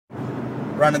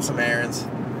running some errands.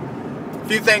 A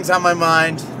few things on my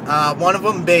mind. One of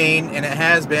them being, and it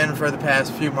has been for the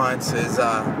past few months, is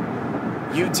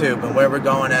YouTube and where we're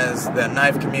going as the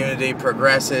knife community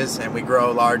progresses and we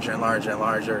grow larger and larger and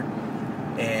larger,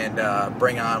 and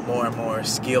bring on more and more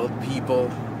skilled people,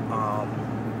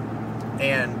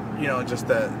 and just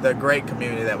the great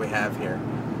community that we have here.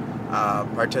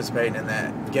 Participating in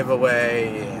that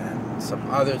giveaway and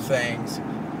some other things.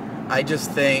 I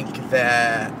just think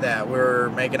that we're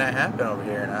making it happen over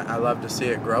here, and I love to see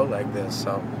it grow like this.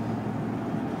 So,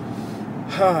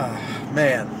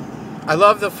 man, I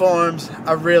love the forums.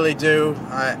 I really do.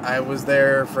 I was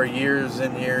there for years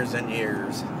and years and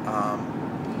years.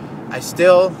 I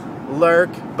still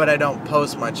lurk, but I don't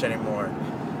post much anymore.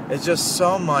 It's just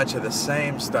so much of the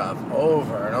same stuff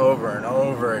over and over and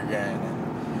over again.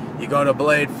 You go to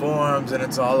Blade forums and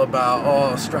it's all about,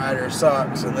 oh, Strider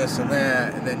sucks and this and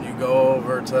that, and then you go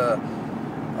over to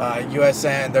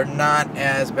USN, they're not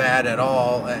as bad at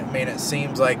all. I mean, it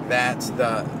seems like that's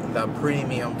the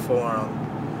premium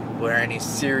forum where any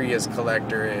serious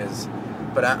collector is.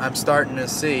 But I'm starting to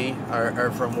see, or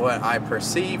from what I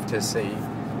perceive to see,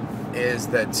 is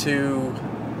the two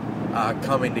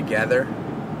coming together,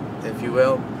 if you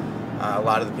will. A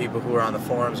lot of the people who are on the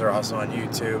forums are also on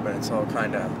YouTube, and it's all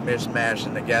kind of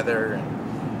mishmashing together,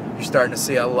 and you're starting to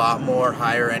see a lot more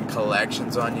higher-end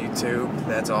collections on YouTube.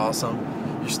 That's awesome.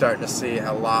 You're starting to see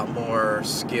a lot more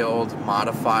skilled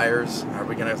modifiers. Are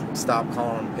we going to stop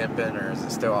calling them pimping, or is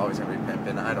it still always going to be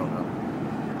pimping? I don't know.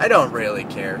 I don't really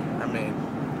care. I mean,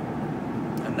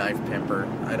 a knife pimper,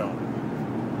 I don't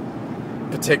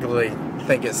particularly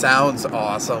think it sounds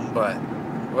awesome, but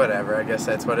whatever. I guess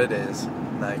that's what it is.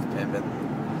 Knife pimping.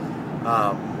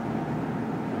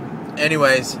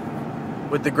 Anyways,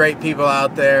 with the great people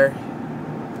out there,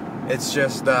 it's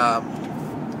just, I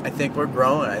think we're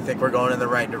growing. I think we're going in the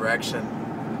right direction.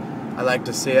 I like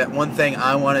to see it. One thing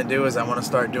I want to do is I want to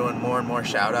start doing more and more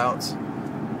shout outs.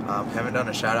 Haven't done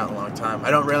a shout out in a long time. I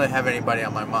don't really have anybody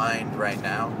on my mind right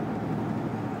now,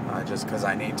 just because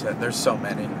I need to. There's so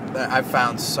many. I've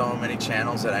found so many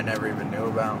channels that I never even knew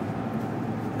about.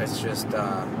 It's just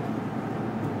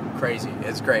crazy.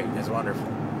 It's great. It's wonderful.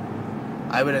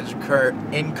 I would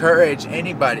encourage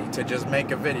anybody to just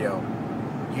make a video.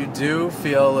 You do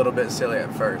feel a little bit silly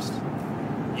at first.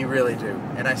 You really do.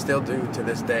 And I still do to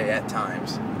this day at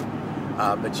times.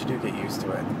 But you do get used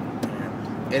to it.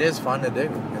 And it is fun to do.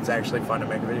 It's actually fun to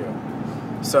make a video.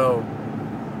 So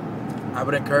I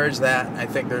would encourage that. I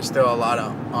think there's still a lot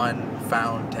of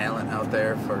unfound talent out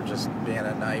there for just being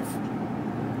a knife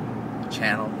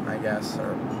channel, I guess,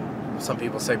 or some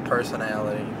people say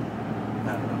personality.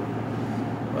 I don't know.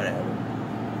 Whatever.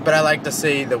 But I like to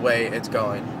see the way it's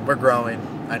going. We're growing.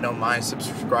 I know my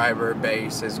subscriber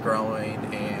base is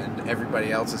growing, and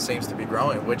everybody else seems to be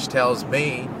growing, which tells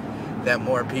me that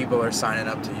more people are signing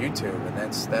up to YouTube, and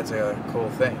that's a cool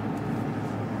thing.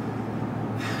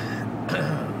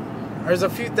 There's a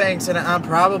few things, and I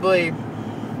probably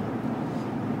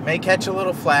may catch a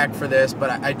little flack for this, but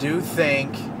I do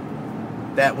think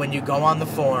that when you go on the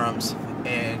forums,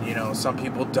 and some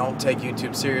people don't take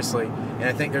YouTube seriously, and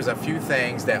I think there's a few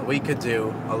things that we could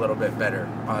do a little bit better,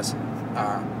 us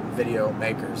video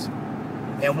makers.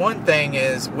 And one thing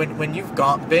is, when you've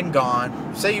been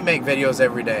gone, say you make videos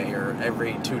every day or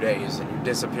every 2 days and you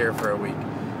disappear for a week,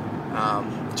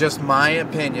 just my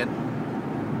opinion,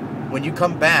 when you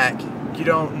come back, you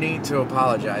don't need to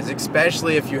apologize,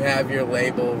 especially if you have your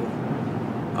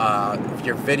if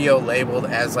your video labeled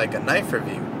as like a knife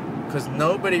review, because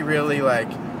nobody really,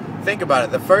 think about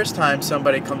it. The first time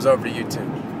somebody comes over to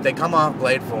YouTube, they come off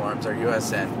Blade forums or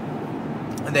USN,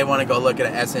 and they want to go look at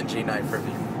an SNG knife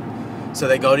review. So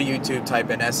they go to YouTube, type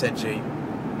in SNG,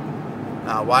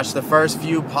 watch the first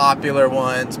few popular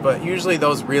ones, but usually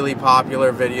those really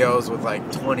popular videos with like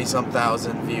 20-some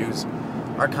thousand views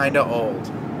are kind of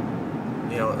old,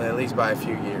 at least by a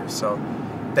few years. So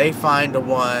they find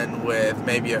one with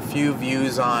maybe a few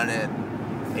views on it,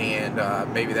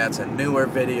 and maybe that's a newer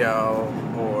video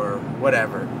or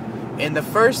whatever. And the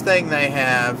first thing they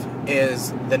have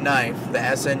is the knife, the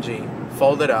SNG,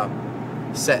 folded up,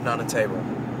 sitting on a table.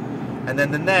 And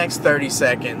then the next 30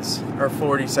 seconds or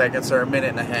 40 seconds or a minute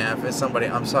and a half is somebody,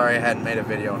 I'm sorry I hadn't made a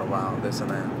video in a while, this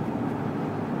and that.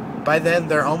 By then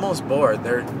they're almost bored.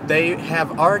 They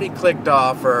have already clicked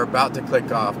off or are about to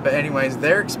click off. But anyways,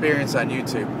 their experience on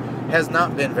YouTube has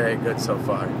not been very good so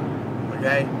far.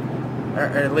 Okay? Or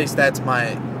at least that's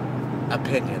my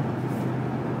opinion.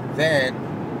 Then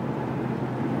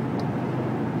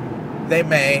they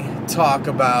may talk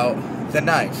about the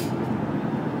knife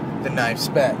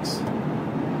specs.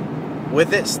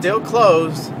 With it still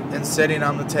closed, and sitting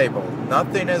on the table.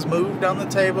 Nothing has moved on the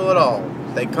table at all.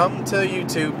 They come to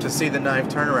YouTube to see the knife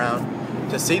turn around,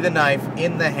 to see the knife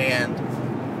in the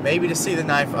hand, maybe to see the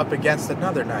knife up against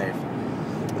another knife.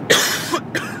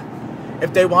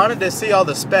 If they wanted to see all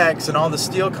the specs and all the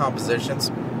steel compositions,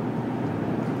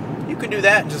 you can do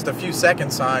that in just a few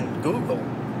seconds on Google.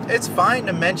 It's fine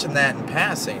to mention that in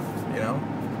passing, you know.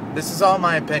 This is all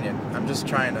my opinion. I'm just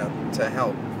trying to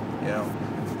help, you know.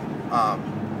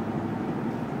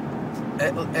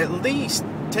 At least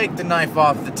take the knife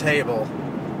off the table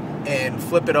and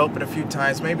flip it open a few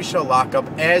times. Maybe show lockup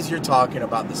as you're talking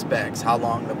about the specs, how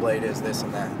long the blade is, this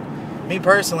and that. Me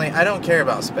personally, I don't care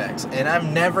about specs, and I've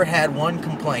never had one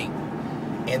complaint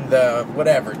in the,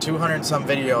 whatever, 200 and some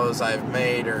videos I've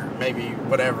made, or maybe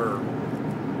whatever,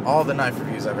 all the knife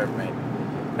reviews I've ever made.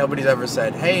 Nobody's ever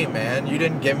said, hey man, you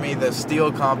didn't give me the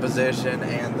steel composition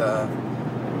and the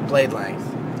blade length.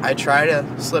 I try to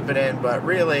slip it in, but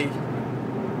really,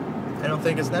 I don't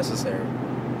think it's necessary.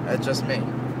 That's just me.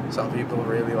 Some people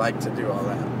really like to do all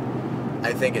that.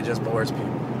 I think it just bores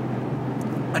people.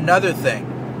 Another thing,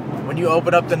 when you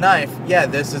open up the knife, yeah,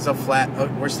 this is a flat,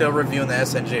 we're still reviewing the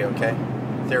SNG, okay?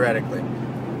 Theoretically.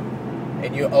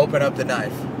 And you open up the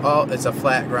knife. Oh, it's a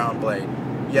flat ground blade.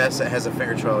 Yes, it has a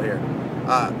finger trail here.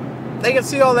 They can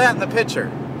see all that in the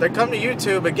picture. They come to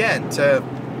YouTube again to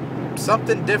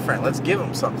something different. Let's give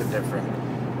them something different.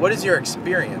 What is your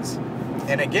experience?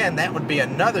 And again, that would be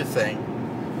another thing.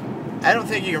 I don't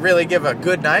think you can really give a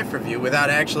good knife review without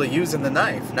actually using the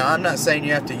knife. Now, I'm not saying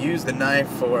you have to use the knife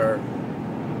for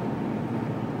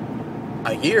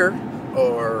a year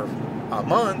or a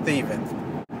month even.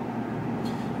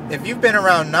 If you've been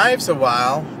around knives a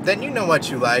while, then you know what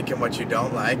you like and what you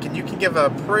don't like, and you can give a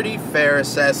pretty fair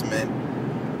assessment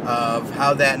of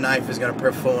how that knife is going to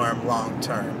perform long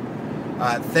term.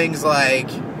 Things like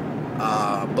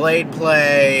blade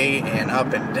play and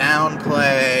up and down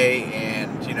play,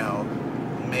 and you know,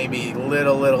 maybe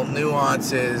little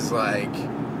nuances like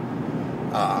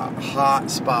hot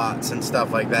spots and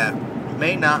stuff like that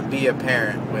may not be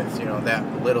apparent with, you know,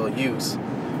 that little use.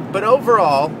 But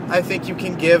overall, I think you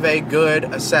can give a good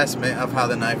assessment of how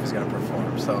the knife is going to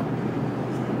perform. So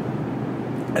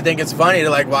I think it's funny to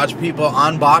like watch people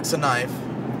unbox a knife,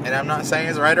 and I'm not saying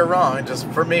it's right or wrong. Just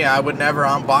for me, I would never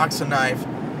unbox a knife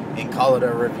and call it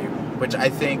a review, which I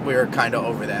think we were kind of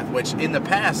over that. Which in the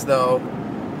past, though,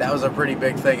 that was a pretty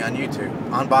big thing on YouTube.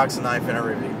 Unbox a knife in a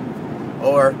review.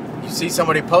 Or you see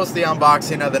somebody post the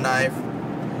unboxing of the knife,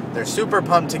 they're super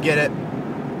pumped to get it,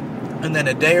 and then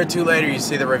a day or two later you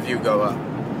see the review go up.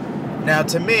 Now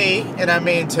to me, and I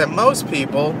mean to most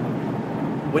people,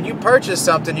 when you purchase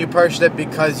something, you purchased it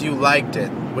because you liked it,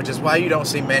 which is why you don't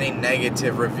see many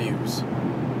negative reviews.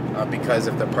 Because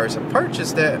if the person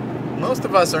purchased it, most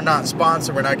of us are not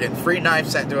sponsored, we're not getting free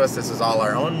knives sent to us, this is all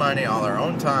our own money, all our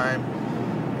own time,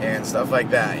 and stuff like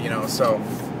that, you know. So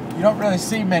you don't really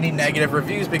see many negative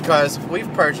reviews because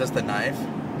we've purchased the knife.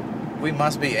 We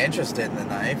must be interested in the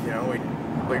knife, you know.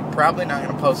 We're probably not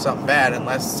going to post something bad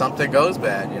unless something goes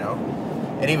bad, you know.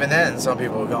 And even then, some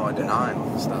people will go in denial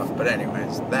and stuff. But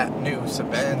anyways, that new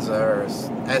Sebenza or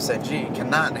SNG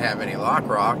cannot have any lock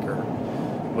rock or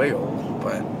wiggle.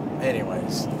 But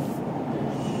anyways,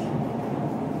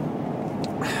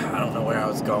 I don't know where I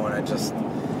was going. I just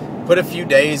put a few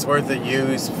days worth of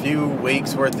use, a few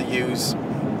weeks worth of use.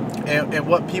 And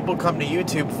what people come to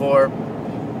YouTube for,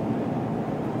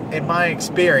 in my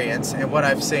experience and what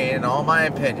I've seen, in all my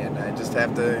opinion, I just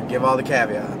have to give all the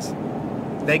caveats.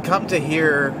 They come to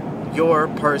hear your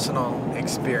personal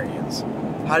experience.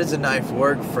 How does a knife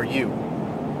work for you?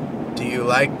 Do you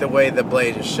like the way the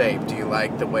blade is shaped? Do you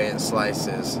like the way it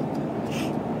slices?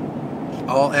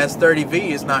 All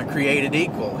S30V is not created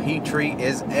equal. Heat treat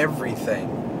is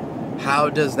everything. How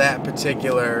does that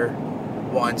particular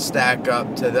one stack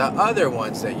up to the other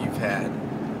ones that you've had?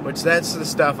 Which that's the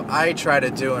stuff I try to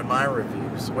do in my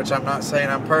reviews, which I'm not saying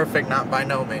I'm perfect, not by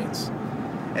no means.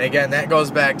 And again, that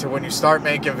goes back to when you start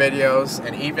making videos,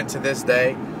 and even to this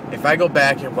day, if I go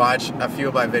back and watch a few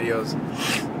of my videos,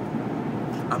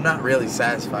 I'm not really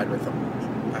satisfied with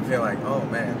them. I feel like, oh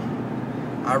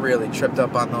man, I really tripped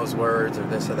up on those words, or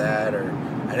this or that, or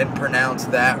I didn't pronounce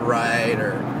that right,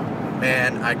 or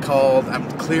man,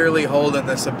 I'm clearly holding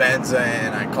the Sebenza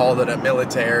and I called it a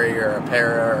military or a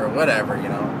para or whatever, you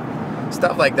know.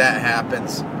 Stuff like that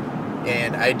happens.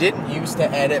 And I didn't used to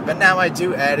edit, but now I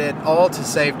do edit, all to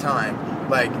save time.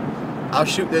 Like, I'll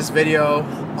shoot this video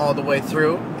all the way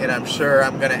through, and I'm sure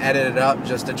I'm going to edit it up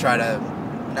just to try to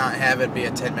not have it be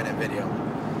a 10-minute video.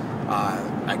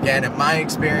 Again, in my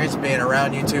experience being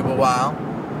around YouTube a while,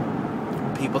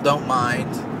 people don't mind.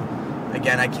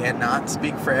 Again, I cannot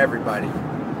speak for everybody,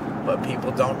 but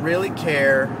people don't really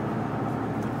care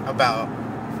about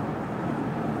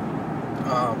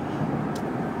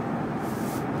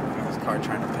this car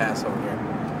trying to pass over here.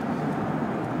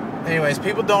 Anyways,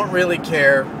 people don't really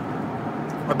care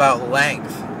about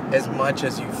length as much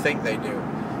as you think they do.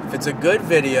 If it's a good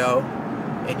video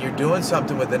and you're doing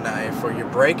something with the knife or you're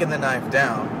breaking the knife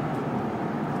down,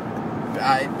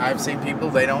 I've seen people,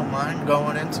 they don't mind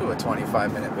going into a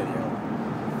 25-minute video.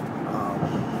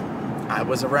 I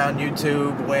was around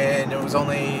YouTube when it was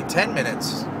only 10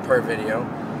 minutes per video,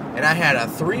 and I had a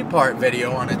 3-part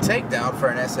video on a takedown for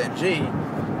an SNG,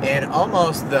 and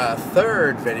almost the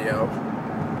third video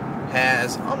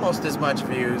has almost as much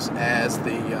views as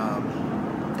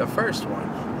the first one.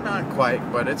 Not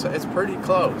quite, but it's pretty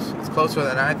close. It's closer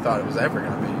than I thought it was ever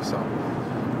going to be.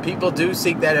 So people do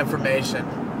seek that information.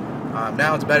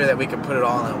 Now it's better that we can put it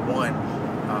all in one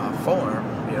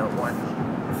form, you know, one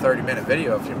 30-minute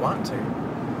video if you want to.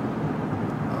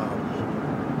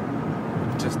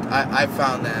 I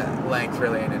found that length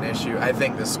really ain't an issue. I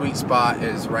think the sweet spot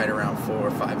is right around 4 or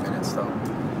 5 minutes though,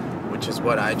 which is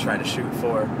what I try to shoot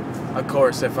for. Of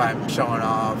course, if I'm showing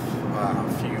off a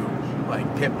few like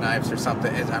pimp knives or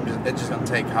something, it's just going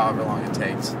to take however long it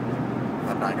takes.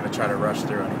 I'm not going to try to rush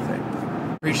through anything.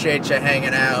 Appreciate you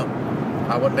hanging out.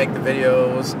 I would make the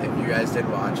videos if you guys did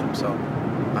watch them, so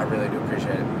I really do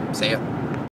appreciate it. See ya.